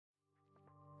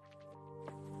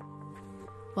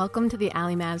Welcome to the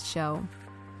Ali Maz Show,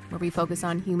 where we focus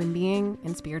on human being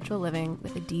and spiritual living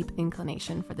with a deep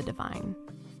inclination for the divine.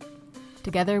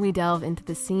 Together we delve into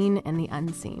the seen and the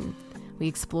unseen. We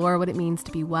explore what it means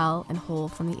to be well and whole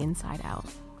from the inside out.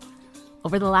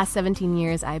 Over the last 17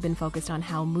 years, I've been focused on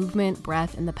how movement,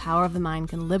 breath, and the power of the mind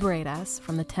can liberate us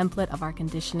from the template of our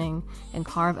conditioning and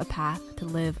carve a path to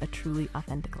live a truly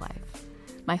authentic life.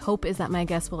 My hope is that my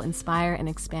guests will inspire and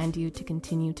expand you to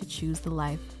continue to choose the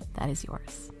life that is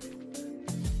yours.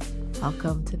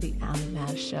 Welcome to the Ali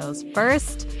Maz Show's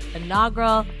first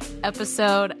inaugural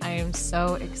episode. I am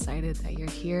so excited that you're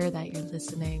here, that you're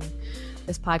listening.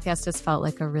 This podcast has felt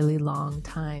like a really long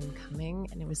time coming,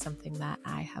 and it was something that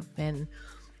I have been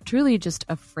truly just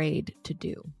afraid to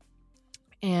do.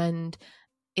 And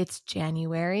it's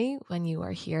January when you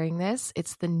are hearing this.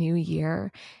 It's the new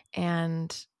year,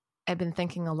 and I've been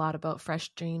thinking a lot about fresh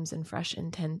dreams and fresh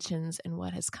intentions, and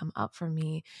what has come up for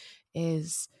me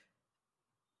is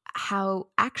how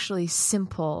actually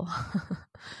simple,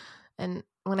 and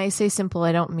when I say simple,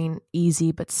 I don't mean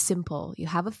easy, but simple. You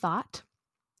have a thought,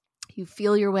 you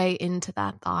feel your way into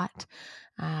that thought,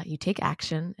 you take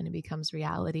action, and it becomes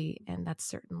reality, and that's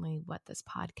certainly what this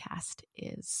podcast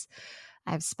is.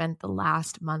 I've spent the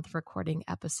last month recording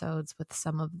episodes with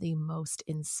some of the most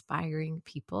inspiring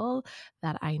people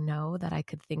that I know that I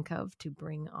could think of to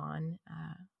bring on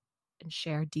and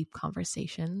share deep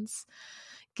conversations.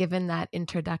 Given that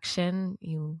introduction,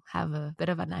 you have a bit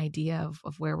of an idea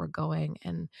of where we're going.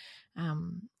 And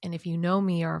if you know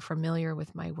me or are familiar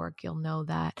with my work, you'll know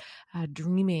that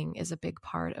dreaming is a big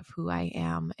part of who I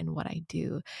am and what I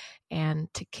do.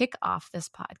 And to kick off this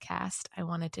podcast, I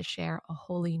wanted to share a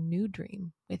wholly new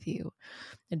dream with you,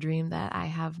 a dream that I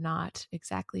have not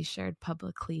exactly shared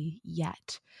publicly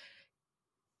yet.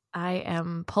 I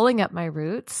am pulling up my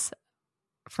roots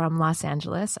from Los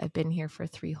Angeles. I've been here for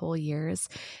 3 whole years,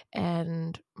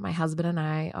 and my husband and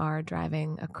I are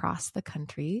driving across the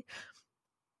country,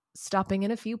 stopping in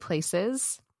a few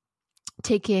places,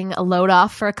 taking a load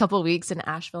off for a couple weeks in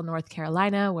Asheville, North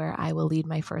Carolina, where I will lead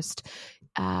my first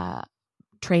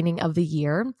training of the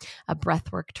year, a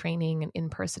breathwork training, an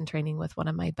in-person training with one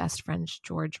of my best friends,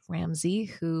 George Ramsey,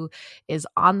 who is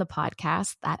on the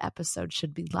podcast. That episode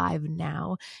should be live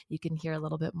now. You can hear a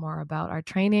little bit more about our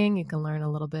training. You can learn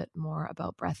a little bit more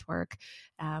about breathwork,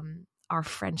 our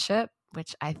friendship,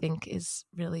 which I think is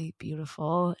really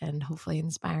beautiful and hopefully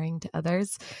inspiring to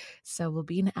others. So we'll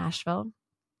be in Asheville.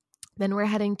 Then we're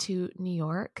heading to New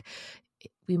York.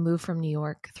 We moved from New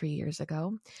York 3 years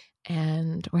ago,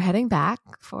 and we're heading back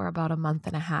for about a month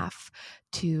and a half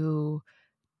to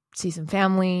see some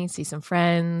family, see some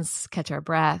friends, catch our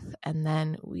breath, and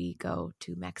then we go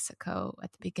to Mexico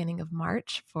at the beginning of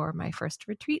March for my first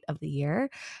retreat of the year,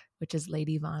 which is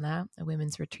Lady Vana, a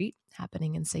women's retreat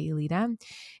happening in Sayulita.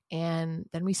 And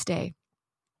then we stay.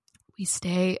 We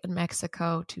stay in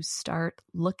Mexico to start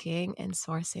looking and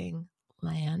sourcing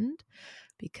land,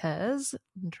 because,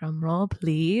 drumroll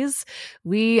please,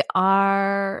 we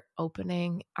are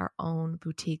opening our own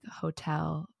boutique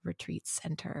hotel retreat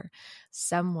center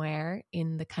somewhere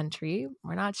in the country.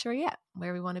 We're not sure yet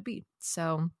where we want to be.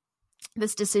 So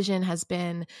this decision has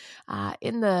been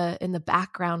in the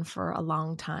background for a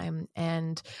long time.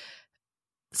 And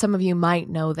some of you might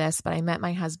know this, but I met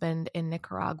my husband in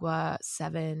Nicaragua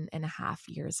 7.5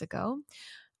 years ago.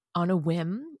 On a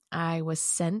whim, I was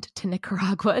sent to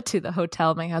Nicaragua to the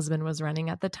hotel my husband was running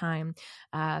at the time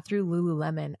through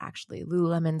Lululemon, actually.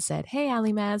 Lululemon said, "Hey,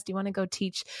 Ali Maz, do you want to go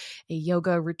teach a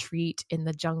yoga retreat in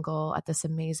the jungle at this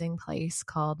amazing place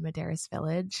called Madeiras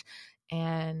Village?"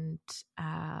 And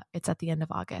it's at the end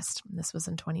of August. This was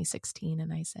in 2016.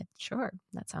 And I said, sure,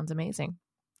 that sounds amazing.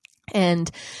 And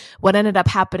what ended up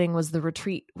happening was the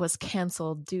retreat was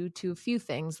canceled due to a few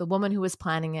things. The woman who was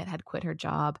planning it had quit her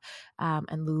job, and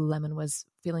Lululemon was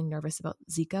feeling nervous about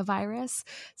Zika virus.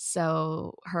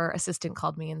 So her assistant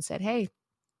called me and said, "Hey,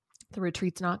 the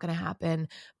retreat's not going to happen,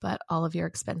 but all of your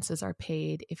expenses are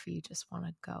paid if you just want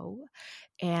to go."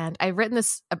 And I've written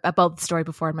this about the story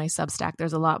before in my Substack.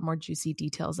 There's a lot more juicy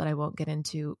details that I won't get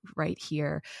into right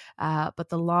here. But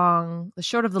the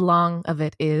short of the long of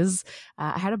it is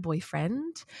I had a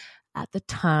boyfriend. At the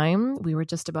time, we were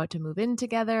just about to move in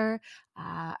together.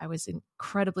 I was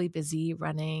incredibly busy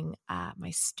running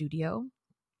my studio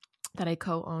that I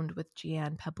co-owned with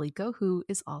Gian Pablico, who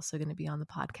is also going to be on the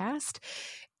podcast.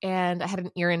 And I had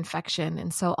an ear infection.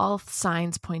 And so all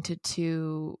signs pointed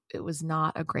to it was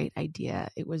not a great idea.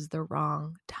 It was the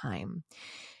wrong time.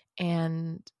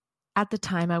 And at the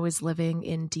time I was living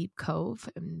in Deep Cove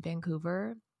in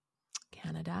Vancouver,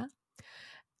 Canada.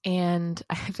 And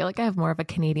I feel like I have more of a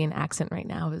Canadian accent right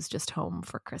now. I was just home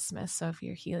for Christmas. So if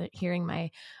you're hearing my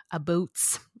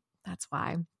boots, that's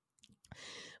why.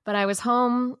 But I was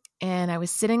home and I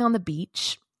was sitting on the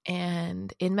beach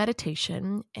and in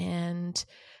meditation, and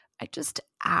I just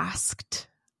asked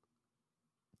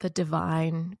the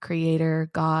divine creator,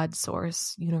 God,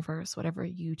 source, universe, whatever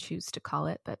you choose to call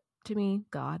it, but to me,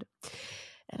 God.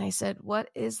 And I said, what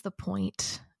is the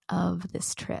point of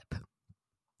this trip?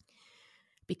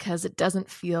 Because it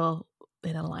doesn't feel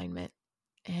in alignment.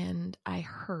 And I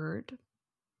heard,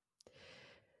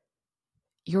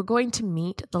 you're going to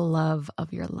meet the love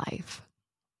of your life.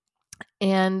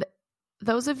 And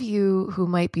those of you who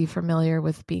might be familiar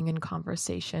with being in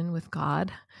conversation with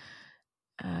God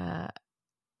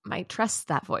might trust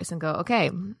that voice and go, okay,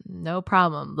 no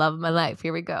problem. Love of my life.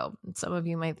 Here we go. And some of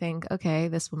you might think, okay,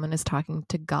 this woman is talking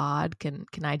to God. Can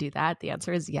I do that? The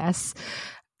answer is yes.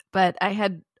 But I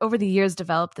had over the years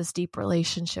developed this deep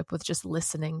relationship with just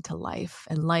listening to life,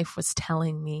 and life was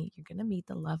telling me, you're going to meet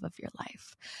the love of your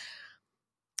life.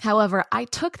 However, I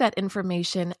took that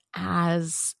information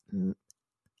as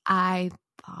I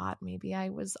thought maybe I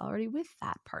was already with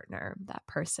that partner, that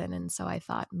person. And so I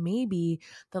thought maybe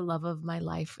the love of my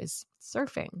life is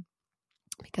surfing,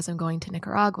 because I'm going to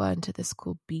Nicaragua into this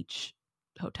cool beach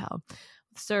hotel,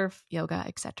 surf, yoga,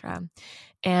 etc.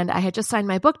 And I had just signed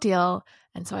my book deal.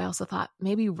 And so I also thought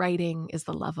maybe writing is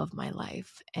the love of my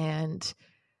life. And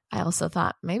I also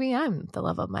thought maybe I'm the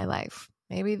love of my life.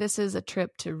 Maybe this is a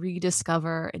trip to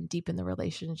rediscover and deepen the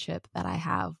relationship that I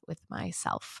have with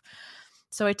myself.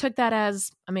 So I took that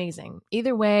as amazing.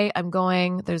 Either way, I'm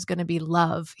going, there's going to be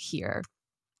love here.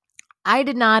 I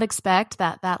did not expect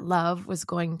that that love was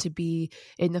going to be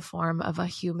in the form of a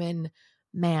human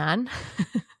man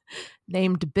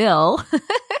named Bill,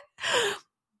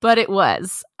 but it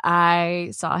was.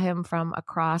 I saw him from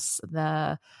across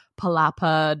the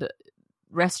Palapad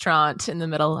restaurant in the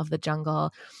middle of the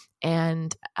jungle.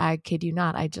 And I kid you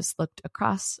not, I just looked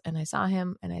across and I saw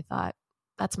him and I thought,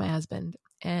 that's my husband.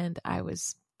 And I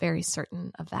was very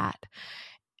certain of that.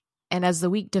 And as the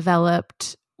week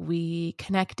developed, we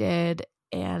connected,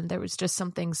 and there was just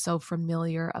something so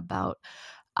familiar about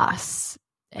us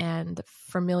and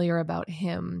familiar about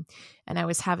him. And I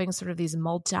was having sort of these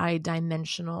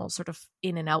multi-dimensional sort of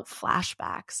in and out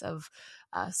flashbacks of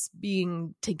us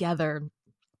being together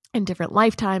in different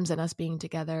lifetimes and us being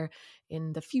together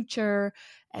in the future.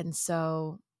 And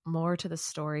so more to the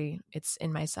story, it's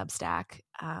in my Substack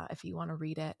if you want to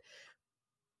read it.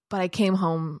 But I came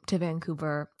home to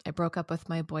Vancouver. I broke up with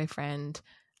my boyfriend.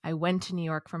 I went to New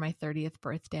York for my 30th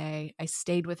birthday. I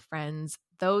stayed with friends.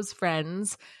 Those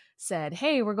friends said,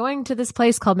 hey, we're going to this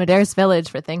place called Medeiros Village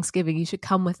for Thanksgiving. You should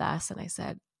come with us. And I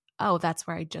said, oh, that's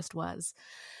where I just was.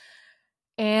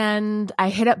 And I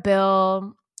hit up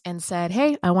Bill and said,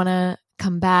 hey, I want to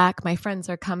come back. My friends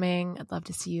are coming. I'd love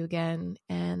to see you again.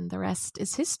 And the rest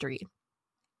is history.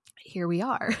 Here we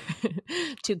are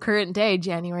to current day,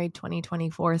 January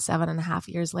 2024, 7.5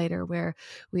 years later, where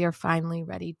we are finally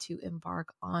ready to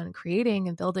embark on creating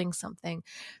and building something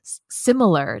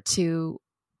similar to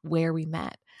where we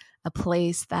met, a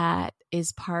place that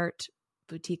is part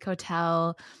boutique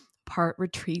hotel, part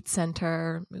retreat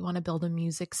center. We want to build a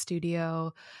music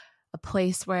studio, a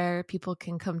place where people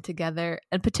can come together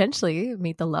and potentially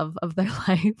meet the love of their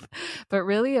life, but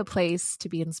really a place to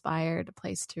be inspired, a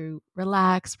place to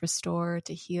relax, restore,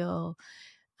 to heal.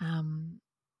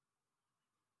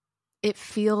 It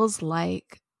feels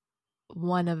like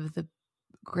one of the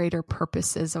greater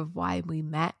purposes of why we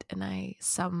met, and I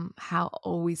somehow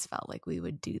always felt like we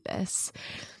would do this.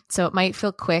 So it might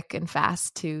feel quick and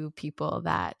fast to people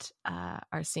that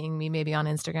are seeing me maybe on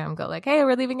Instagram go like, hey,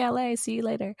 we're leaving LA, see you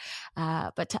later.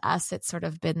 But to us, it's sort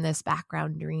of been this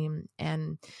background dream,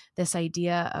 and this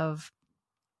idea of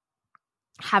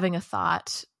having a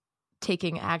thought,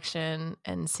 taking action,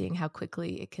 and seeing how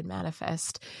quickly it can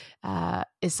manifest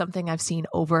is something I've seen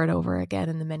over and over again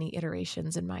in the many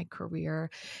iterations in my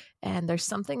career. And there's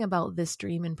something about this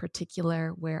dream in particular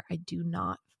where I do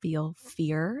not feel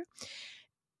fear.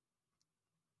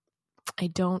 I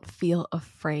don't feel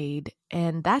afraid.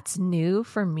 And that's new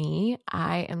for me.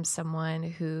 I am someone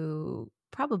who,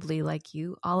 probably like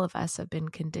you, all of us have been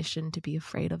conditioned to be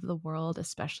afraid of the world,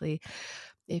 especially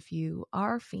if you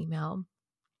are female.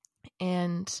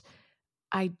 And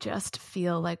I just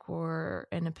feel like we're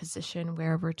in a position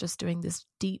where we're just doing this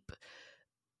deep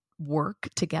work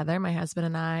together, my husband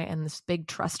and I, and this big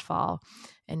trust fall,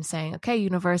 and saying, okay,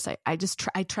 universe, I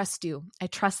trust you. I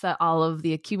trust that all of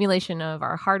the accumulation of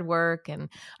our hard work and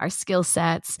our skill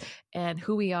sets and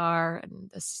who we are and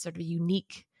this sort of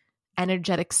unique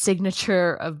energetic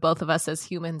signature of both of us as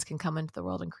humans can come into the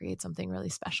world and create something really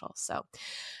special. So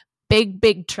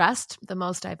big trust, the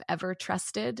most I've ever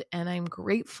trusted. And I'm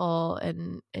grateful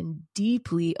and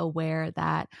deeply aware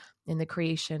that in the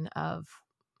creation of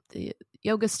the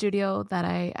yoga studio that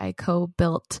I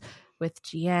co-built with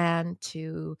Jian,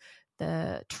 to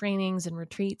the trainings and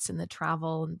retreats and the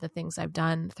travel and the things I've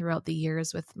done throughout the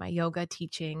years with my yoga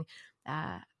teaching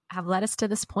have led us to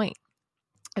this point.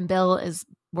 And Bill has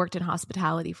worked in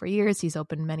hospitality for years. He's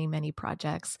opened many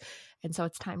projects. And so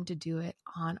it's time to do it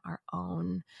on our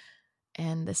own.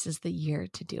 And this is the year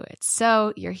to do it.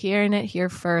 So you're hearing it here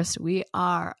first. We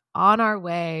are on our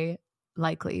way,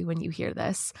 likely when you hear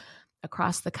this,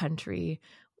 across the country.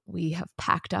 We have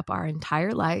packed up our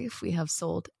entire life. We have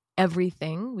sold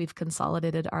everything. We've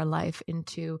consolidated our life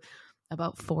into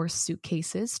about 4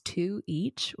 suitcases, 2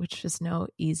 each, which is no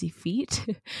easy feat.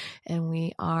 And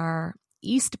we are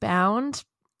eastbound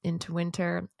into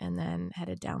winter and then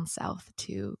headed down south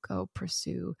to go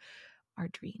pursue our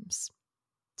dreams.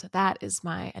 So that is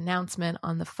my announcement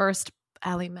on the first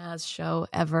Ali Maz show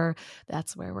ever.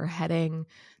 That's where we're heading.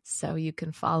 So you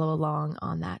can follow along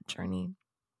on that journey.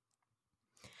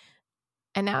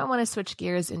 And now I want to switch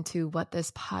gears into what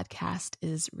this podcast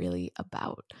is really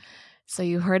about. So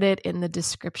you heard it in the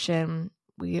description.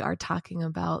 We are talking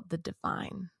about the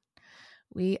divine.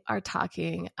 We are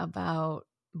talking about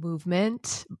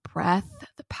movement, breath,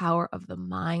 the power of the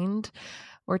mind.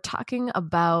 We're talking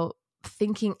about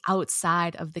thinking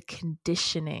outside of the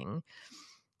conditioning,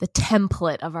 the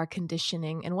template of our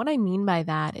conditioning. And what I mean by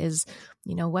that is,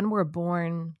 when we're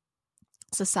born,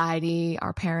 society,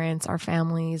 our parents, our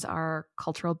families, our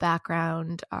cultural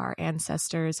background, our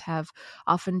ancestors have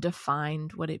often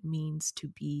defined what it means to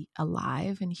be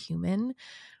alive and human.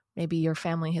 Maybe your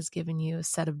family has given you a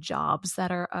set of jobs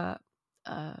that are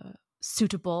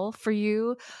suitable for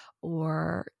you,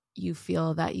 or you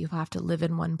feel that you have to live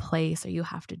in one place or you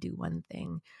have to do one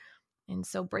thing. And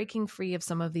so breaking free of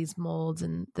some of these molds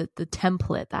and the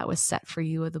template that was set for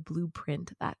you, or the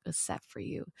blueprint that was set for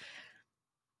you.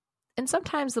 And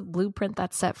sometimes the blueprint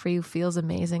that's set for you feels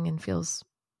amazing and feels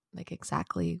like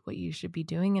exactly what you should be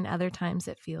doing. And other times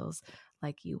it feels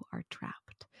like you are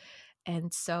trapped.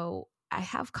 And so I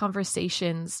have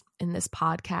conversations in this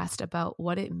podcast about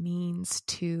what it means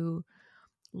to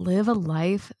live a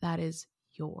life that is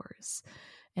yours.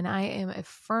 And I am a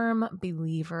firm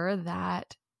believer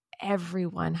that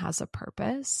everyone has a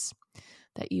purpose,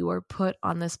 that you were put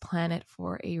on this planet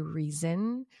for a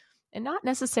reason, and not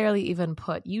necessarily even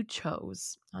you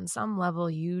chose. On some level,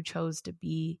 you chose to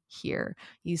be here.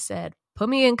 You said, put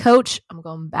me in, coach. I'm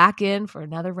going back in for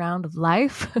another round of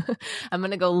life. I'm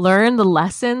going to go learn the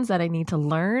lessons that I need to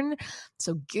learn.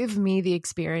 So give me the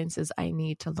experiences I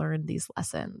need to learn these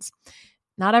lessons.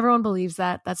 Not everyone believes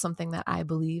that. That's something that I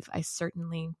believe. I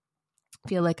certainly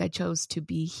feel like I chose to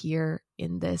be here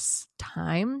in this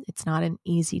time. It's not an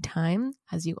easy time,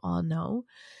 as you all know.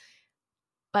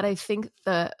 But I think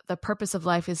the purpose of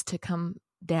life is to come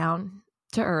down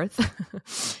to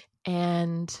earth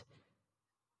and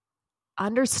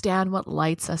understand what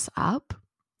lights us up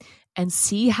and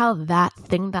see how that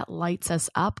thing that lights us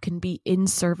up can be in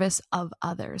service of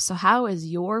others. So how is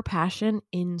your passion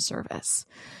in service?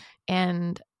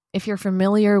 And if you're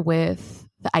familiar with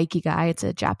the Ikigai, it's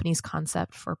a Japanese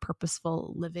concept for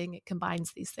purposeful living. It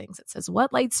combines these things. It says,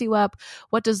 what lights you up?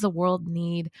 What does the world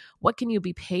need? What can you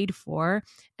be paid for?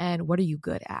 And what are you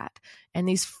good at? And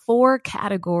these 4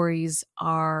 categories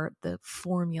are the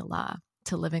formula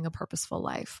to living a purposeful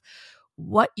life.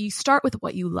 What you start with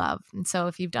what you love. And so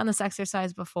if you've done this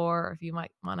exercise before, or if you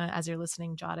might want to, as you're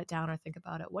listening, jot it down or think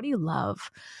about it. What do you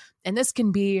love? And this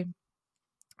can be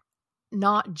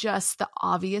not just the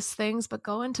obvious things, but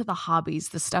go into the hobbies,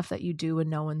 the stuff that you do when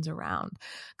no one's around.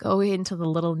 Go into the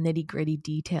little nitty-gritty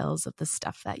details of the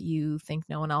stuff that you think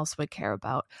no one else would care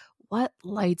about. What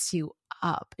lights you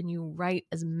up? And you write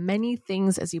as many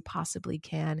things as you possibly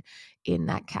can in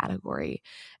that category.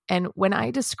 And when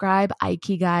I describe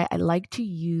Ikigai, I like to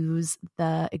use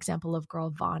the example of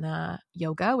Girlvana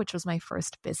Yoga, which was my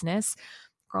first business.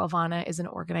 Girlvana is an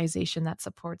organization that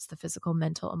supports the physical,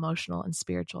 mental, emotional, and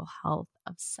spiritual health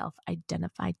of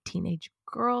self-identified teenage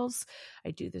girls.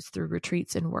 I do this through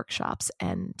retreats and workshops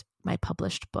and my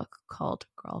published book called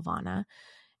Girlvana.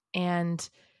 And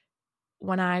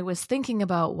when I was thinking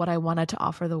about what I wanted to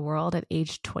offer the world at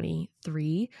age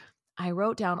 23, I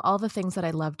wrote down all the things that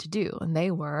I love to do. And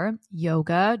they were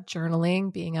yoga,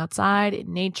 journaling, being outside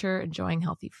in nature, enjoying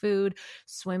healthy food,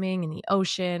 swimming in the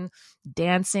ocean,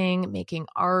 dancing, making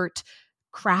art,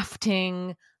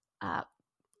 crafting,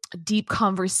 deep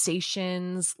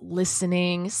conversations,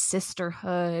 listening,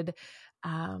 sisterhood,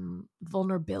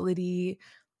 vulnerability.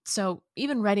 So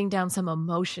even writing down some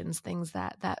emotions, things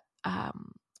that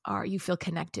are you feel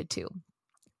connected to.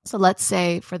 So let's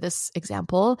say for this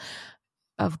example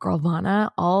of Girlvana,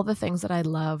 all the things that I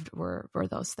loved were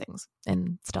those things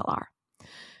and still are.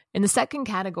 In the second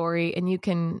category, and you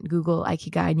can Google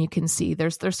Ikigai and you can see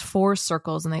there's 4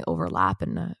 circles and they overlap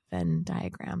in the Venn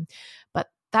diagram. But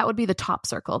that would be the top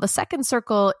circle. The second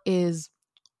circle is,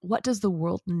 what does the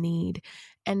world need?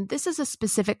 And this is a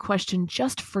specific question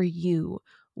just for you.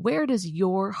 Where does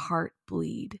your heart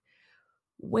bleed?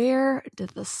 Where do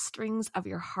the strings of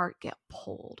your heart get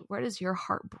pulled? Where does your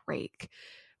heart break?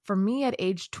 For me at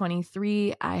age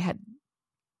 23, I had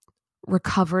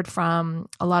recovered from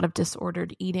a lot of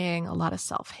disordered eating, a lot of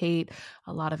self-hate,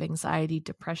 a lot of anxiety,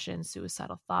 depression,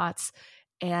 suicidal thoughts.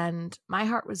 And my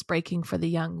heart was breaking for the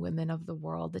young women of the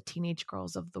world, the teenage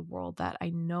girls of the world that I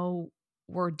know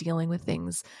were dealing with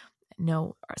things,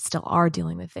 still are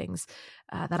dealing with things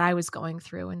that I was going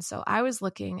through. And so I was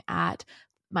looking at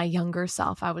my younger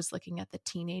self. I was looking at the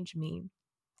teenage me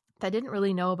that didn't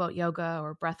really know about yoga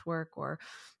or breath work or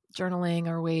journaling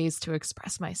or ways to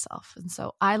express myself. And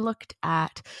so I looked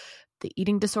at the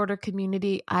eating disorder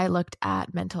community. I looked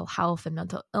at mental health and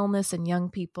mental illness in young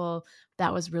people.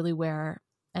 That was really where,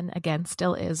 and again,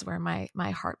 still is where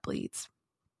my heart bleeds.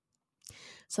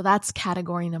 So that's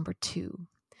category number 2.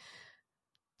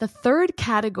 The third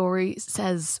category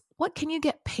says, what can you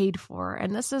get paid for?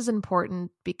 And this is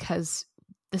important because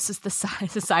this is the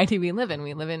society we live in.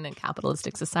 We live in a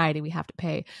capitalistic society. We have to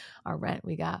pay our rent.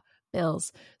 We got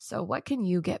bills. So what can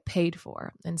you get paid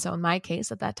for? And so in my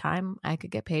case, at that time, I could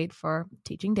get paid for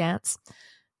teaching dance,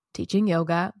 teaching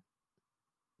yoga.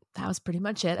 That was pretty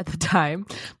much it at the time.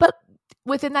 But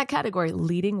within that category,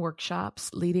 leading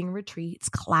workshops, leading retreats,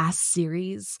 class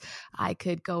series, I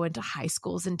could go into high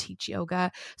schools and teach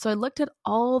yoga. So I looked at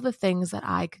all the things that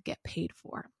I could get paid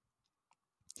for.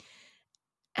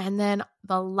 And then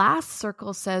the last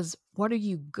circle says, what are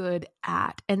you good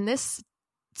at? And this,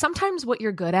 sometimes what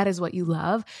you're good at is what you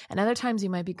love. And other times you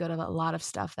might be good at a lot of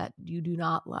stuff that you do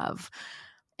not love.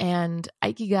 And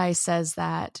Ikigai says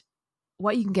that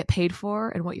what you can get paid for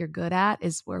and what you're good at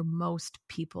is where most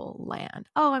people land.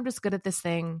 Oh, I'm just good at this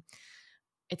thing.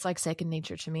 It's like second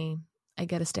nature to me. I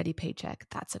get a steady paycheck.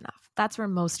 That's enough. That's where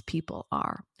most people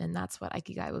are. And that's what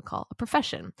Ikigai would call a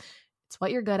profession. It's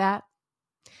what you're good at,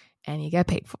 and you get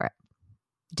paid for it.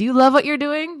 Do you love what you're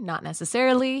doing? Not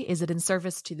necessarily. Is it in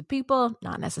service to the people?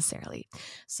 Not necessarily.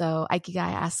 So Ikigai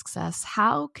asks us,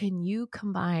 how can you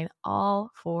combine all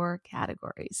 4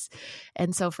 categories?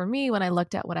 And so for me, when I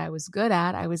looked at what I was good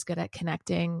at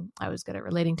connecting. I was good at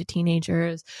relating to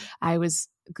teenagers. I was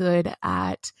good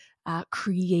at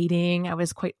creating. I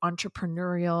was quite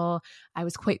entrepreneurial. I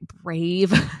was quite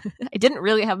brave. I didn't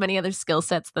really have many other skill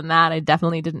sets than that. I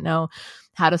definitely didn't know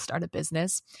how to start a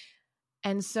business.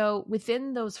 And so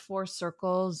within those 4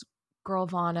 circles,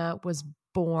 Girlvana was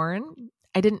born.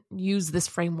 I didn't use this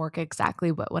framework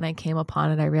exactly, but when I came upon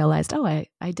it, I realized, oh,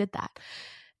 I did that.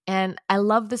 And I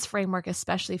love this framework,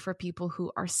 especially for people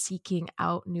who are seeking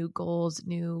out new goals,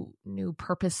 new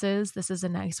purposes. This is a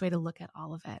nice way to look at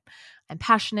all of it. I'm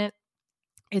passionate.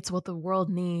 It's what the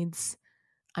world needs.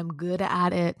 I'm good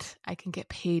at it. I can get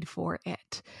paid for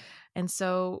it. And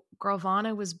so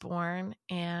Girlvana was born,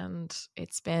 and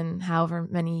it's been however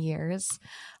many years.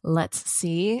 Let's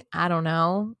see, I don't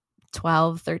know,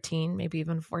 12, 13, maybe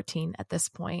even 14 at this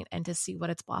point, and to see what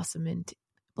it's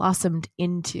blossomed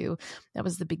into. That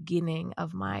was the beginning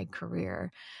of my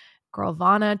career.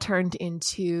 Girlvana turned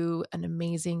into an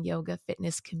amazing yoga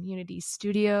fitness community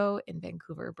studio in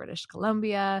Vancouver, British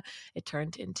Columbia. It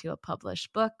turned into a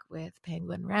published book with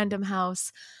Penguin Random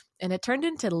House. And it turned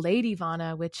into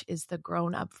Ladyvana, which is the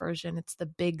grown-up version. It's the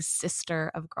big sister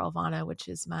of Girlvana, which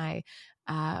is my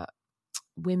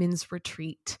women's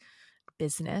retreat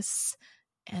business.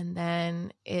 And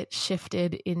then it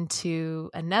shifted into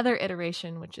another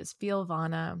iteration, which is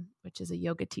Feelvana, which is a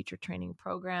yoga teacher training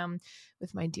program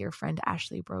with my dear friend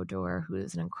Ashley Brodeur, who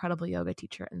is an incredible yoga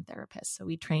teacher and therapist. So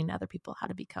we train other people how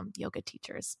to become yoga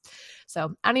teachers.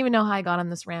 So I don't even know how I got on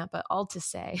this rant, but all to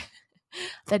say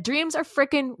that dreams are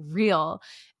freaking real.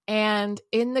 And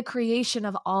in the creation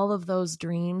of all of those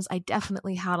dreams, I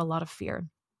definitely had a lot of fear.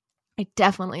 I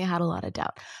definitely had a lot of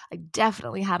doubt. I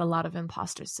definitely had a lot of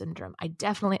imposter syndrome. I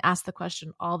definitely asked the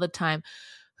question all the time,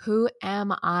 who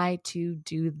am I to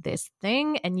do this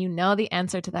thing? And you know the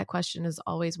answer to that question is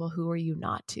always, well, who are you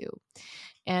not to?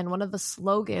 And one of the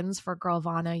slogans for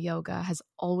Girlvana Yoga has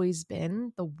always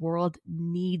been, the world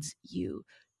needs you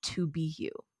to be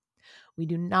you. We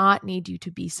do not need you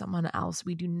to be someone else.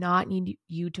 We do not need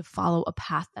you to follow a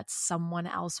path that someone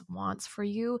else wants for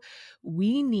you.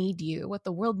 We need you. What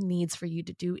the world needs for you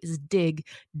to do is dig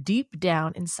deep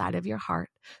down inside of your heart,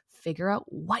 figure out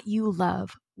what you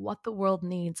love, what the world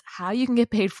needs, how you can get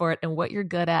paid for it, and what you're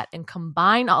good at, and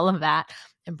combine all of that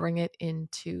and bring it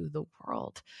into the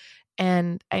world.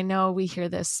 And I know we hear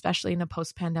this, especially in a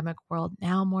post-pandemic world,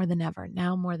 now more than ever.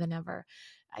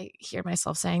 I hear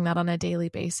myself saying that on a daily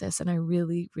basis, and I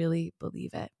really, really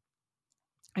believe it.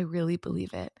 I really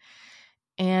believe it.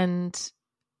 And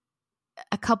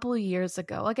a couple of years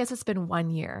ago, I guess it's been 1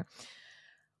 year.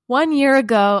 1 year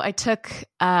ago,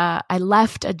 I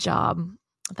left a job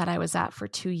that I was at for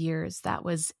 2 years that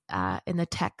was in the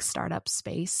tech startup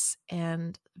space,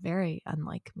 and very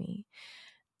unlike me.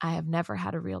 I have never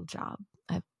had a real job.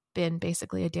 I've been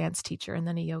basically a dance teacher and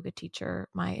then a yoga teacher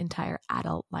my entire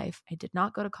adult life. I did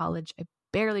not go to college. I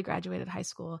barely graduated high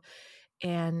school.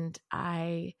 And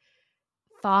I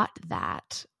thought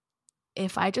that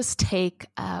if I just take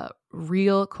a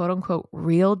real, quote unquote,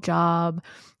 real job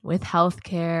with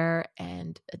healthcare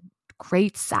and a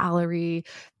great salary,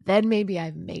 then maybe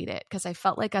I've made it. Because I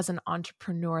felt like as an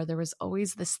entrepreneur, there was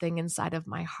always this thing inside of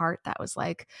my heart that was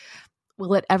like,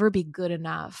 will it ever be good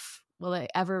enough? Will I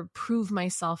ever prove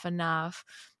myself enough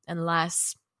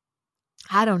unless,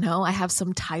 I don't know, I have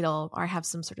some title or I have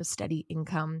some sort of steady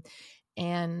income?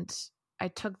 And I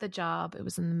took the job. It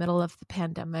was in the middle of the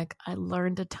pandemic. I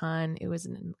learned a ton. It was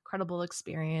an incredible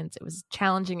experience. It was a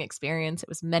challenging experience. It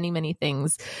was many, many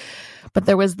things. But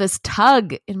there was this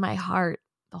tug in my heart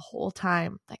the whole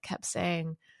time that kept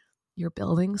saying, you're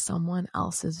building someone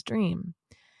else's dream.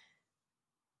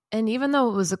 And even though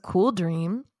it was a cool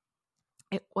dream,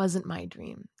 it wasn't my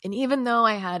dream. And even though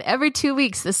I had every 2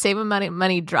 weeks the same amount of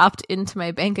money dropped into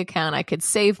my bank account, I could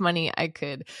save money, I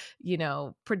could,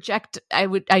 project,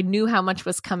 I knew how much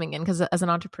was coming in, because as an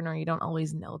entrepreneur, you don't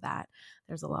always know that.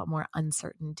 There's a lot more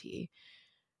uncertainty.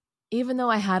 Even though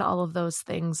I had all of those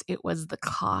things, it was the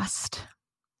cost.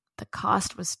 The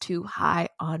cost was too high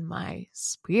on my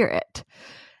spirit.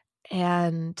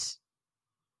 And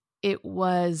it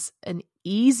was an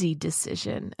easy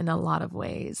decision in a lot of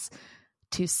ways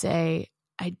to say,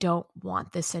 I don't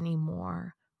want this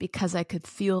anymore, because I could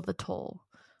feel the toll.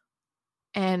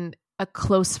 And a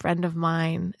close friend of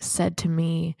mine said to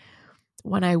me,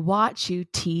 when I watch you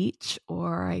teach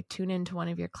or I tune into one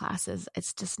of your classes,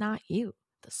 it's just not you.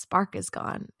 The spark is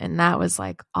gone. And that was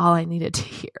like all I needed to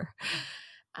hear.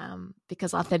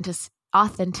 Because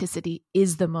authenticity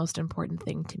is the most important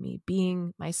thing to me.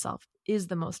 Being myself is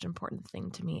the most important thing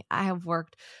to me. I have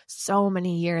worked so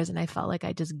many years and I felt like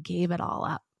I just gave it all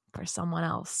up for someone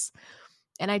else.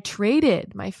 And I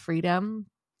traded my freedom.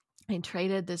 I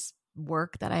traded this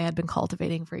work that I had been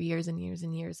cultivating for years and years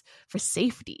and years for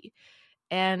safety.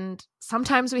 And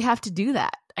sometimes we have to do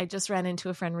that. I just ran into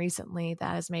a friend recently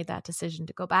that has made that decision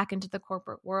to go back into the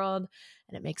corporate world,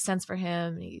 and it makes sense for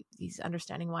him. He's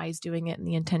understanding why he's doing it, and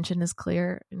the intention is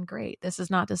clear and great. This is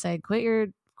not to say quit your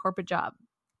corporate job.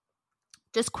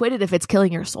 Just quit it if it's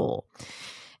killing your soul.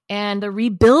 And the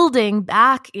rebuilding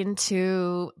back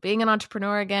into being an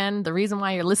entrepreneur again, the reason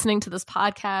why you're listening to this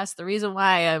podcast, the reason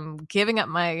why I'm giving up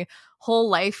my whole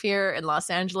life here in Los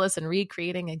Angeles and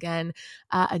recreating again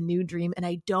a new dream, and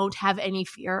I don't have any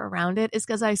fear around it, is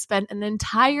because I spent an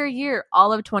entire year,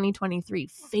 all of 2023,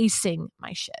 facing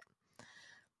my shit.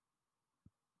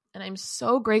 And I'm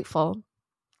so grateful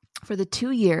for the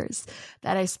 2 years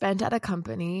that I spent at a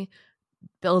company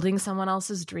building someone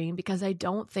else's dream, because I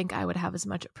don't think I would have as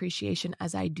much appreciation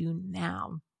as I do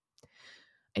now.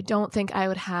 I don't think I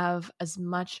would have as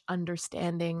much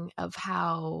understanding of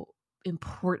how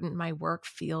important my work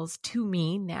feels to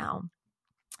me now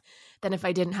than if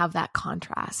I didn't have that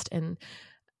contrast. And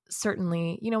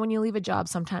certainly, when you leave a job,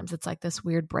 sometimes it's like this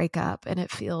weird breakup and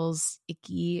it feels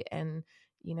icky, and,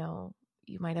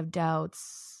 you might have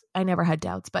doubts. I never had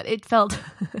doubts, but it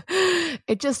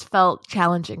just felt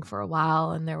challenging for a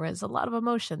while. And there was a lot of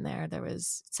emotion there. There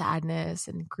was sadness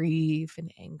and grief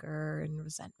and anger and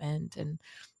resentment and,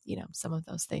 some of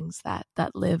those things that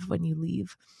live when you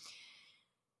leave.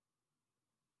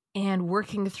 And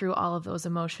working through all of those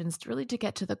emotions, really to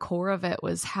get to the core of it,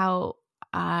 was how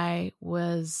I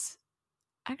was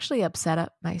actually upset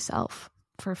at myself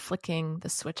for flicking the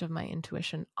switch of my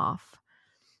intuition off,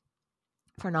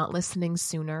 for not listening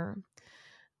sooner.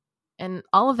 And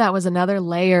all of that was another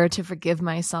layer to forgive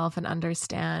myself and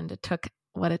understand it took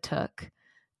what it took.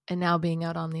 And now being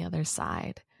out on the other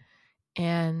side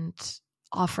and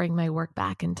offering my work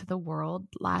back into the world.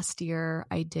 Last year,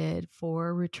 I did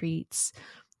 4 retreats,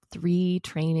 3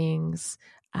 trainings,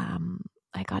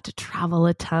 I got to travel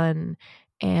a ton.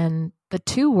 And the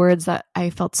two words that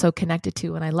I felt so connected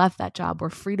to when I left that job were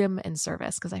freedom and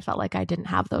service, because I felt like I didn't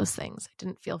have those things. I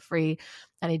didn't feel free,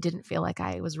 and I didn't feel like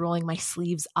I was rolling my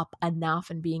sleeves up enough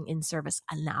and being in service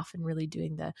enough and really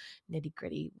doing the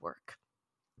nitty-gritty work,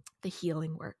 the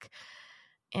healing work.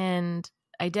 And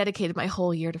I dedicated my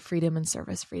whole year to freedom and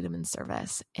service, freedom and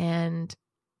service. And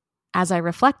as I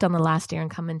reflect on the last year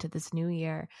and come into this new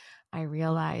year, I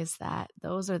realize that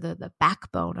those are the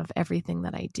backbone of everything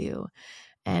that I do.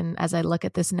 And as I look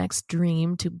at this next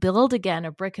dream to build again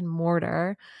a brick and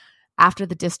mortar after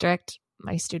the district,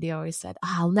 my studio always said,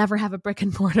 I'll never have a brick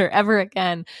and mortar ever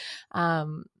again.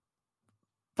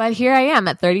 But here I am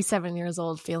at 37 years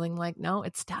old, feeling like, no,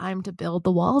 it's time to build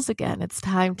the walls again. It's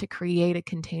time to create a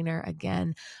container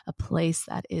again, a place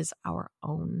that is our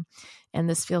own. And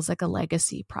this feels like a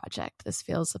legacy project. This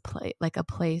feels like a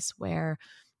place where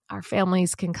our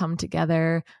families can come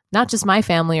together, not just my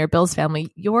family or Bill's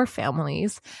family, your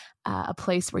families, a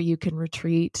place where you can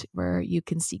retreat, where you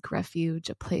can seek refuge,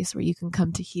 a place where you can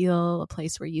come to heal, a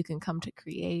place where you can come to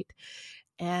create,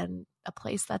 and a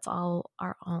place that's all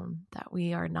our own, that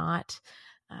we are not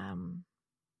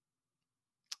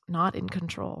in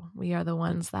control. We are the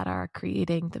ones that are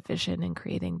creating the vision and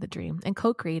creating the dream and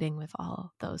co-creating with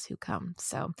all those who come.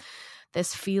 So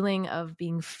this feeling of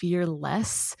being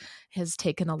fearless has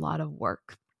taken a lot of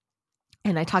work.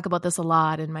 And I talk about this a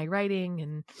lot in my writing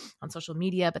and on social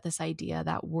media, but this idea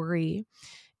that worry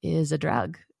is a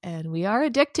drug, and we are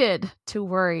addicted to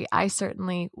worry. I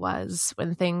certainly was.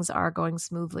 When things are going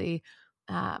smoothly,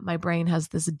 my brain has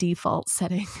this default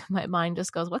setting. My mind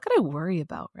just goes, what could I worry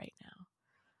about right now?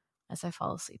 As I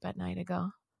fall asleep at night, I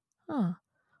go,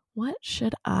 what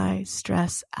should I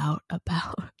stress out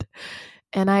about?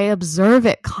 And I observe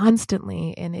it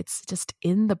constantly, and it's just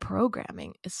in the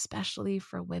programming, especially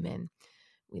for women.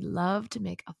 We love to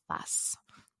make a fuss.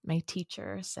 My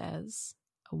teacher says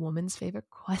a woman's favorite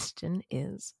question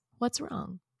is, what's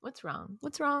wrong? What's wrong?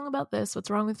 What's wrong about this? What's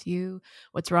wrong with you?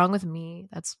 What's wrong with me?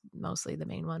 That's mostly the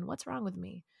main one. What's wrong with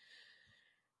me?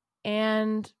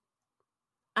 And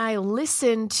I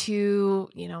listen to,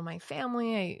 my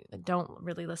family. I don't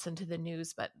really listen to the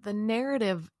news, but the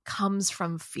narrative comes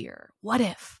from fear. What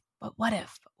if? But what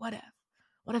if? But what if?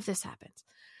 What if this happens?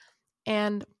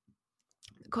 And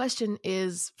the question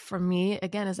is, for me,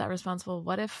 again, is that responsible?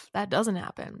 What if that doesn't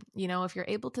happen? If you're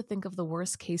able to think of the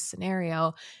worst case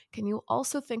scenario, can you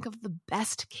also think of the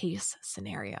best case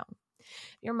scenario?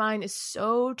 Your mind is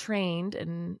so trained,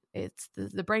 and it's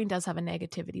the brain does have a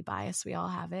negativity bias. We all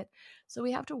have it. So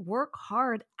we have to work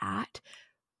hard at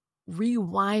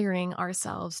rewiring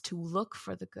ourselves to look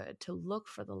for the good, to look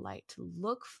for the light, to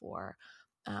look for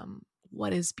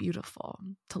what is beautiful,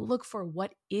 to look for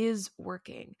what is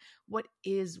working.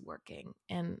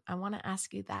 And I want to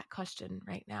ask you that question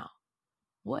right now.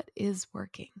 What is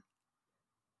working?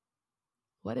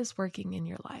 What is working in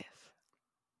your life?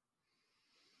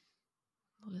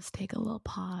 We'll just take a little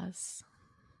pause.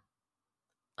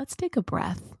 Let's take a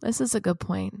breath. This is a good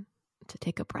point to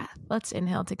take a breath. Let's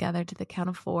inhale together to the count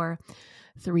of 4,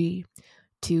 3,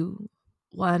 2,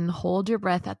 1. Hold your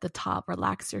breath at the top.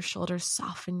 Relax your shoulders,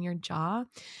 soften your jaw.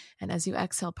 And as you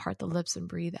exhale, part the lips and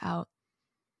breathe out.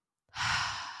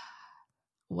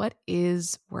 What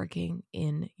is working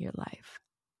in your life?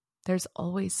 There's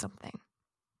always something,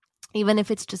 even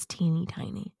if it's just teeny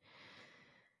tiny.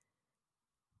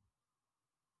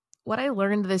 What I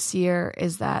learned this year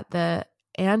is that the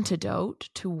antidote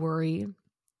to worry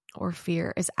or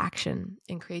fear is action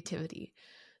and creativity.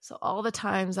 So all the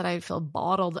times that I feel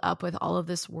bottled up with all of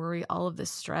this worry, all of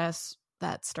this stress,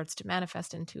 that starts to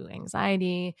manifest into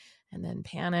anxiety and then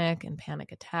panic and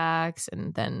panic attacks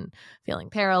and then feeling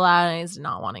paralyzed and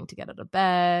not wanting to get out of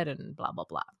bed and blah, blah,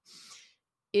 blah,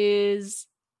 is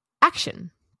action.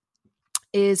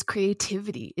 Is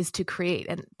creativity, is to create.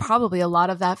 And probably a lot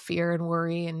of that fear and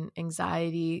worry and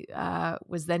anxiety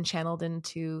was then channeled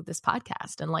into this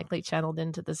podcast and likely channeled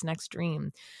into this next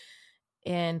dream.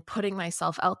 And putting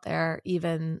myself out there,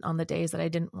 even on the days that I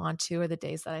didn't want to or the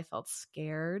days that I felt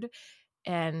scared.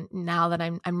 And now that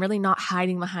I'm really not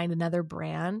hiding behind another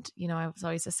brand, I was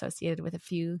always associated with a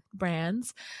few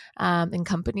brands and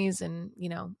companies. And,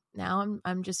 now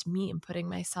I'm just me and putting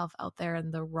myself out there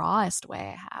in the rawest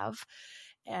way I have.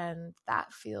 And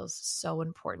that feels so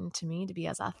important to me, to be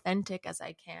as authentic as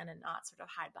I can and not sort of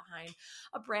hide behind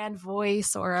a brand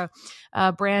voice or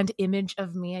a brand image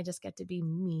of me. I just get to be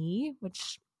me,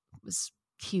 which was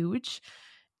huge,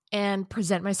 and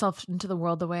present myself into the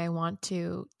world the way I want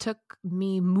to. Took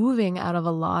me moving out of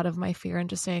a lot of my fear and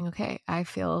just saying, okay, I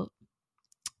feel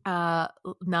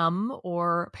numb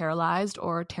or paralyzed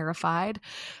or terrified,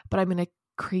 but I'm going to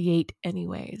create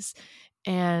anyways.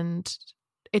 And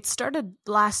it started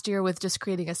last year with just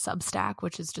creating a Substack,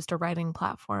 which is just a writing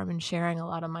platform, and sharing a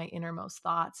lot of my innermost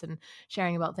thoughts and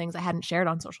sharing about things I hadn't shared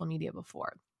on social media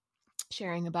before.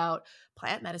 Sharing about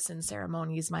plant medicine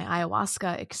ceremonies, my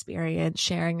ayahuasca experience,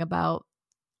 sharing about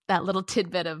that little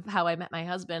tidbit of how I met my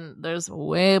husband. There's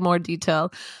way more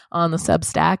detail on the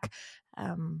Substack.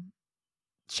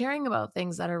 Sharing about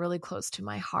things that are really close to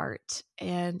my heart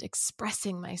and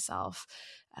expressing myself,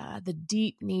 the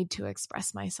deep need to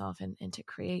express myself and to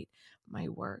create my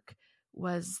work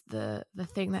was the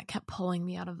thing that kept pulling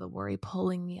me out of the worry,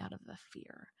 pulling me out of the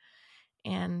fear.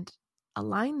 And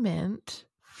alignment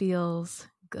feels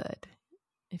good.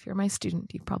 If you're my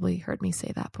student, you've probably heard me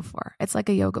say that before. It's like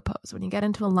a yoga pose. When you get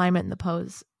into alignment in the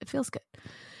pose, it feels good.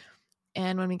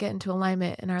 And when we get into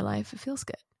alignment in our life, it feels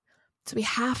good. So we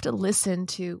have to listen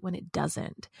to when it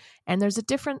doesn't. And there's a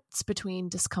difference between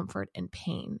discomfort and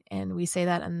pain. And we say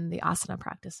that in the asana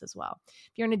practice as well.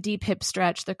 If you're in a deep hip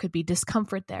stretch, there could be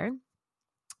discomfort there,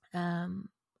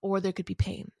 or there could be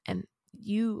pain. And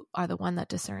you are the one that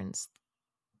discerns,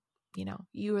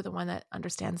 you are the one that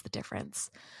understands the difference.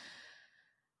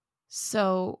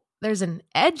 So there's an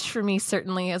edge for me,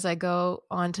 certainly, as I go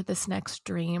on to this next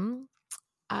dream.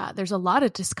 There's a lot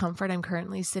of discomfort. I'm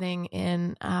currently sitting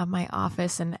in my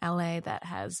office in LA that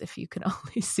has, if you can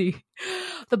only see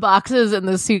the boxes and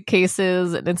the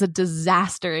suitcases, and it's a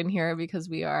disaster in here because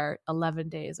we are 11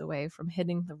 days away from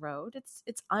hitting the road.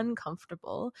 It's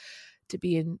uncomfortable to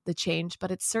be in the change,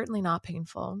 but it's certainly not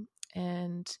painful.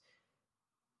 And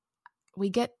we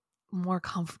get more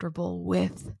comfortable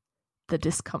with the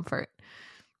discomfort.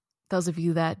 Those of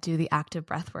you that do the active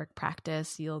breathwork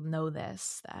practice, you'll know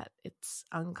this, that it's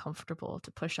uncomfortable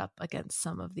to push up against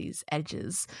some of these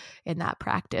edges in that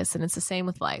practice. And it's the same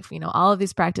with life. All of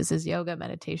these practices, yoga,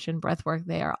 meditation, breathwork,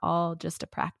 they are all just a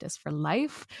practice for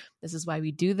life. This is why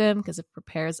we do them, because it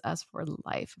prepares us for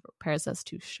life. It prepares us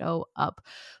to show up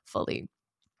fully.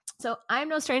 So I'm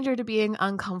no stranger to being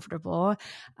uncomfortable.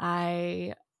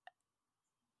 I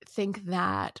think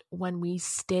that when we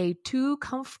stay too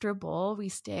comfortable, we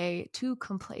stay too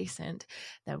complacent,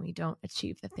 then we don't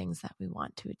achieve the things that we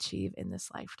want to achieve in this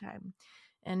lifetime.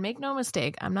 And make no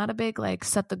mistake, I'm not a big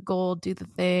set the goal, do the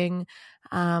thing.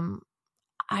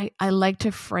 I like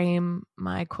to frame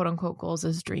my quote unquote goals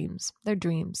as dreams. They're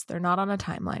dreams. They're not on a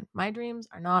timeline. My dreams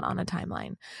are not on a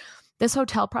timeline. This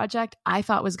hotel project I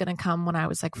thought was going to come when I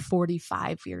was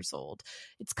 45 years old.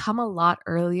 It's come a lot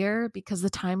earlier because the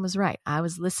time was right. I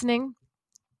was listening.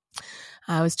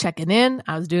 I was checking in.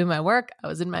 I was doing my work. I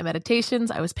was in my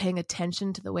meditations. I was paying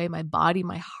attention to the way my body,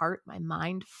 my heart, my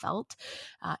mind felt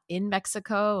in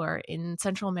Mexico or in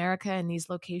Central America, in these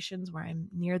locations where I'm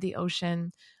near the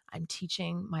ocean. I'm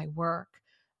teaching my work.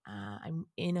 I'm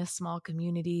in a small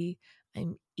community.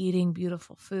 I'm eating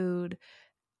beautiful food.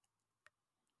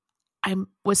 I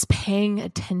was paying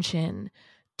attention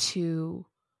to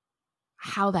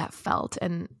how that felt.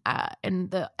 And in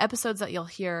the episodes that you'll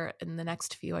hear in the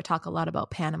next few, I talk a lot about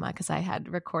Panama because I had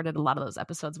recorded a lot of those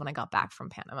episodes when I got back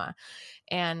from Panama.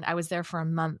 And I was there for a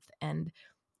month. And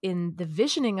in the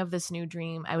visioning of this new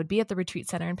dream, I would be at the retreat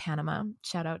center in Panama.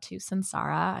 Shout out to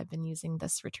Sansara. I've been using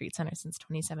this retreat center since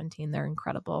 2017. They're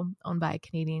incredible, owned by a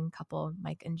Canadian couple,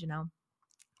 Mike and Janelle.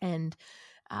 And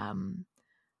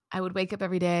I would wake up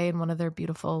every day in one of their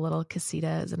beautiful little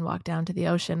casitas and walk down to the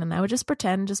ocean. And I would just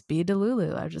pretend, just be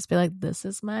Delulu. I would just be like, this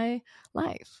is my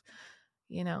life.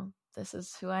 This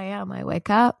is who I am. I wake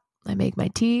up, I make my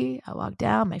tea, I walk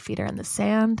down, my feet are in the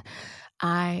sand.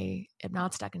 I am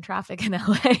not stuck in traffic in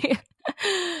LA.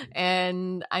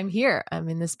 And I'm here. I'm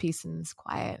in this peace and this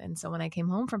quiet. And so when I came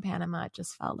home from Panama, it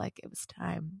just felt like it was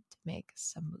time to make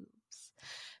some moves.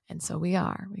 And so we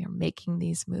are making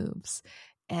these moves.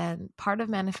 And part of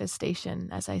manifestation,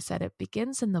 as I said, it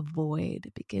begins in the void.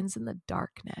 It begins in the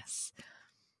darkness.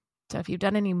 So if you've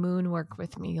done any moon work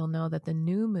with me, you'll know that the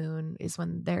new moon is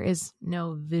when there is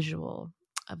no visual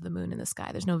of the moon in the sky.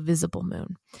 There's no visible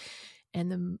moon.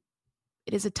 And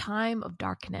it is a time of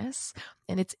darkness,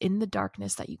 and it's in the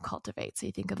darkness that you cultivate. So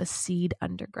you think of a seed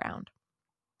underground.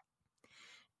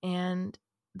 And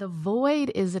the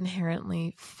void is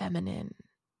inherently feminine.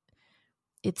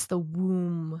 It's the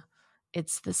womb.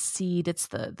 It's the seed. It's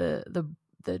the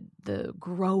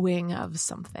growing of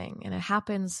something, and it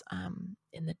happens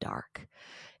in the dark.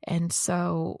 And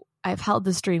so I've held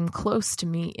this dream close to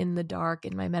me in the dark,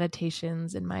 in my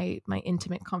meditations, in my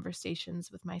intimate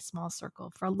conversations with my small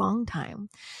circle for a long time.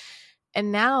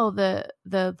 And now the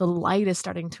light is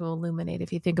starting to illuminate.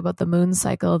 If you think about the moon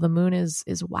cycle, the moon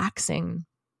is waxing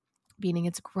meaning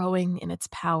it's growing in its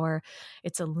power,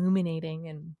 it's illuminating,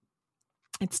 and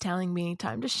it's telling me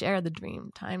time to share the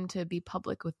dream, time to be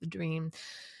public with the dream.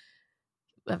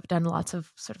 I've done lots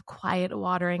of sort of quiet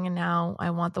watering, and now I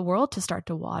want the world to start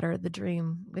to water the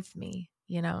dream with me.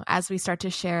 As we start to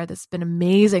share, this has been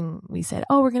amazing. We said,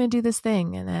 oh, we're going to do this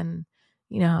thing. And then,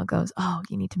 it goes, oh,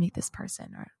 you need to meet this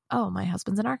person. Or, oh, my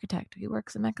husband's an architect. He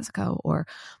works in Mexico. Or,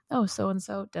 oh,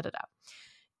 so-and-so, da-da-da.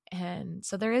 And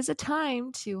so there is a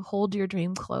time to hold your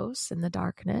dream close in the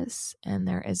darkness. And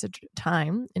there is a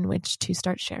time in which to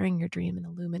start sharing your dream and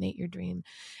illuminate your dream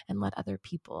and let other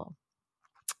people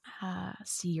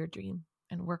see your dream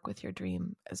and work with your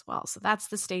dream as well. So that's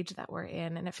the stage that we're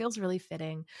in, and it feels really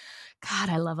fitting. God,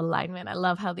 I love alignment. I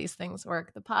love how these things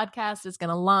work. The podcast is going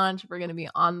to launch. We're going to be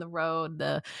on the road.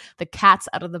 The cat's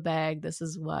out of the bag. This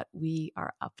is what we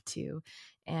are up to.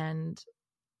 And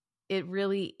it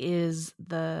really is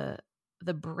the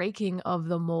breaking of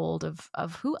the mold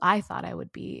of who I thought I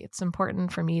would be. It's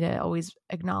important for me to always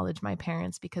acknowledge my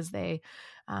parents, because they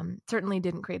certainly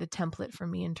didn't create a template for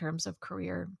me in terms of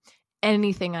career.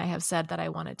 Anything I have said that I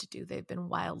wanted to do, they've been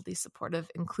wildly supportive,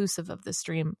 inclusive of this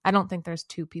dream. I don't think there's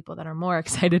two people that are more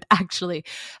excited actually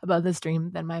about this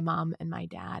dream than my mom and my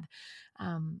dad.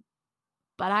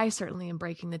 But I certainly am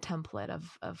breaking the template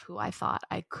of who I thought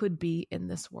I could be in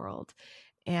this world.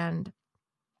 And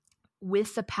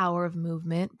with the power of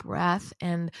movement, breath,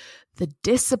 and the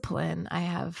discipline I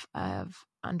have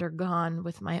undergone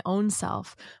with my own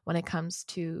self when it comes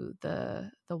to the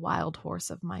wild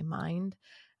horse of my mind,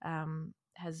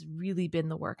 has really been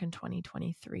the work in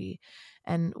 2023.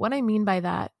 And what I mean by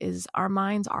that is our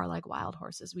minds are like wild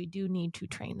horses. We do need to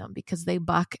train them because they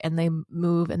buck and they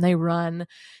move and they run,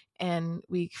 and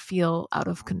we feel out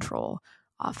of control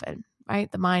often,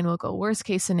 right? The mind will go, worst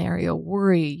case scenario,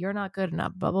 worry, you're not good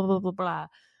enough, blah, blah, blah, blah, blah.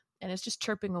 And it's just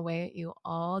chirping away at you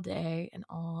all day and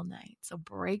all night. So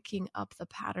breaking up the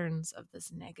patterns of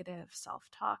this negative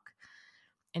self-talk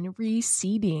and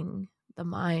reseeding the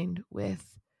mind with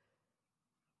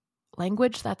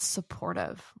language that's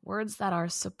supportive, words that are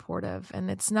supportive. And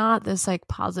it's not this like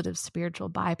positive spiritual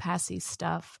bypassy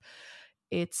stuff.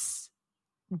 It's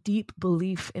deep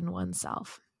belief in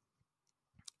oneself.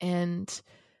 And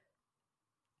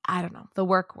I don't know, the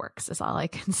work works is all I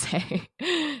can say.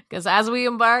 Because as we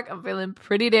embark, I'm feeling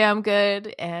pretty damn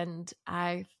good. And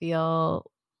I feel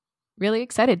really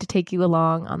excited to take you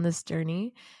along on this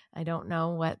journey. I don't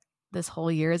know what this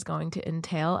whole year is going to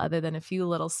entail other than a few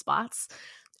little spots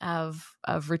of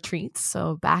retreats.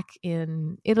 So back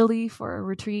in Italy for a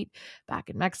retreat,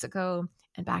 back in Mexico,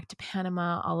 and back to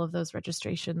Panama. All of those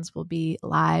registrations will be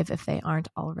live if they aren't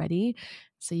already.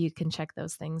 So you can check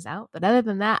those things out. But other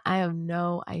than that, I have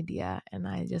no idea. And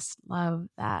I just love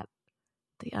that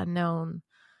the unknown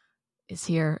is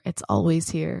here. It's always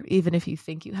here. Even if you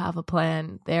think you have a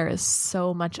plan, there is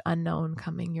so much unknown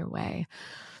coming your way.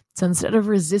 So instead of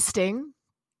resisting,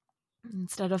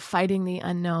 instead of fighting the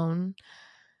unknown,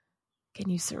 can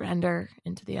you surrender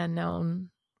into the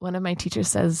unknown? One of my teachers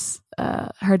says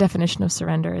her definition of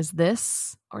surrender is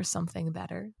this or something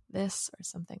better. This or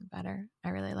something better. I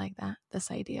really like that. This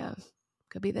idea of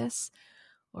could be this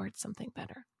or it's something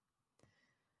better.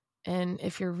 And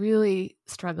if you're really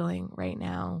struggling right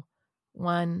now,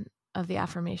 one of the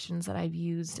affirmations that I've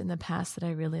used in the past that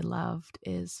I really loved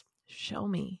is show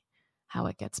me how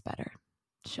it gets better.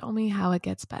 Show me how it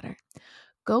gets better.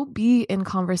 Go be in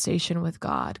conversation with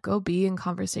God. Go be in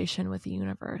conversation with the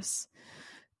universe.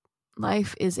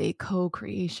 Life is a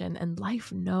co-creation, and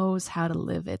life knows how to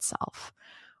live itself.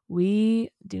 We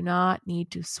do not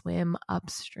need to swim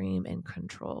upstream in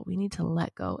control. We need to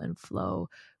let go and flow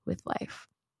with life.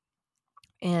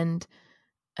 And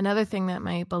another thing that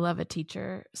my beloved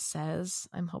teacher says,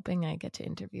 I'm hoping I get to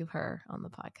interview her on the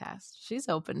podcast. She's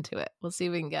open to it. We'll see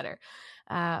if we can get her.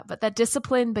 But that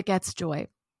discipline begets joy.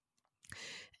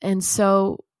 And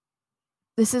so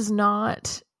this is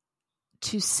not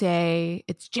to say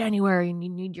it's January and you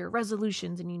need your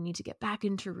resolutions and you need to get back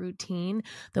into routine.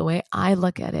 The way I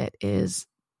look at it is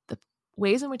the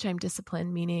ways in which I'm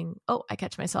disciplined, meaning, oh, I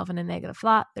catch myself in a negative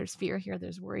thought. There's fear here.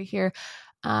 There's worry here.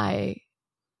 I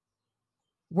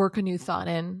work a new thought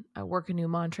in. I work a new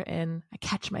mantra in. I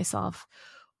catch myself.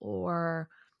 Or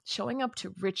showing up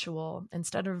to ritual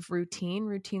instead of routine.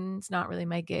 Routine's not really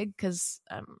my gig because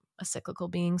I'm a cyclical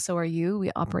being. So are you.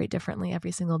 We operate differently every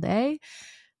single day.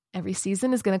 Every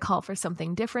season is going to call for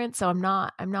something different. So I'm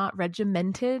not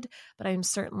regimented, but I'm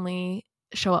certainly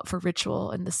show up for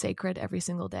ritual and the sacred every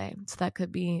single day. So that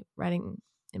could be writing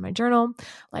in my journal,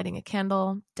 lighting a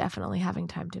candle, definitely having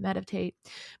time to meditate,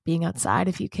 being outside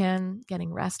if you can,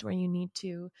 getting rest where you need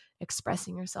to,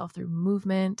 expressing yourself through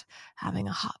movement, having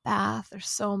a hot bath. There's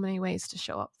so many ways to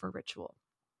show up for ritual.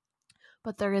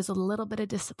 But there is a little bit of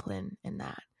discipline in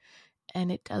that.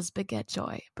 And it does beget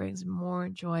joy. It brings more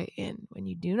joy in when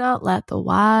you do not let the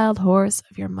wild horse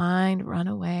of your mind run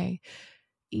away.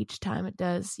 Each time it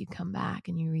does, you come back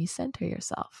and you recenter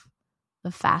yourself.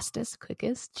 The fastest,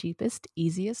 quickest, cheapest,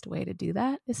 easiest way to do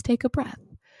that is take a breath.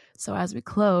 So as we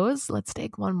close, let's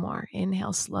take one more.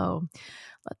 Inhale slow.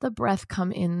 Let the breath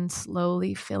come in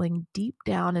slowly, filling deep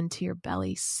down into your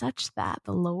belly such that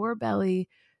the lower belly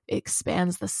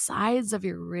expands, the sides of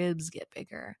your ribs get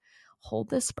bigger. Hold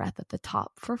this breath at the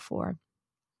top for 4,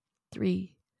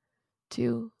 3,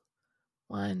 2,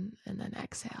 1, and then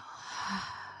exhale.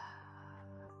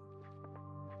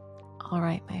 All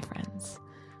right, my friends.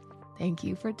 Thank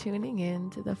you for tuning in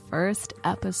to the first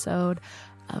episode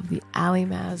of the Ali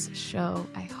Maz Show.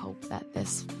 I hope that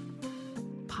this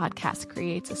podcast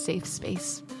creates a safe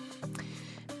space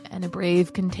and a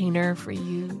brave container for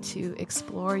you to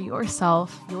explore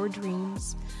yourself, your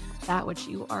dreams, that which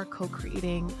you are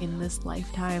co-creating in this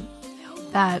lifetime. I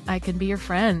hope that I can be your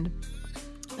friend,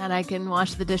 that I can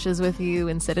wash the dishes with you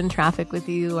and sit in traffic with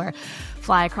you or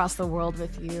fly across the world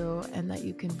with you, and that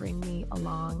you can bring me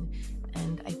along.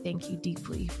 And I thank you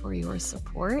deeply for your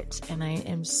support. And I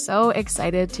am so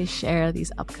excited to share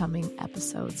these upcoming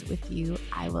episodes with you.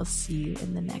 I will see you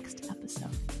in the next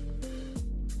episode.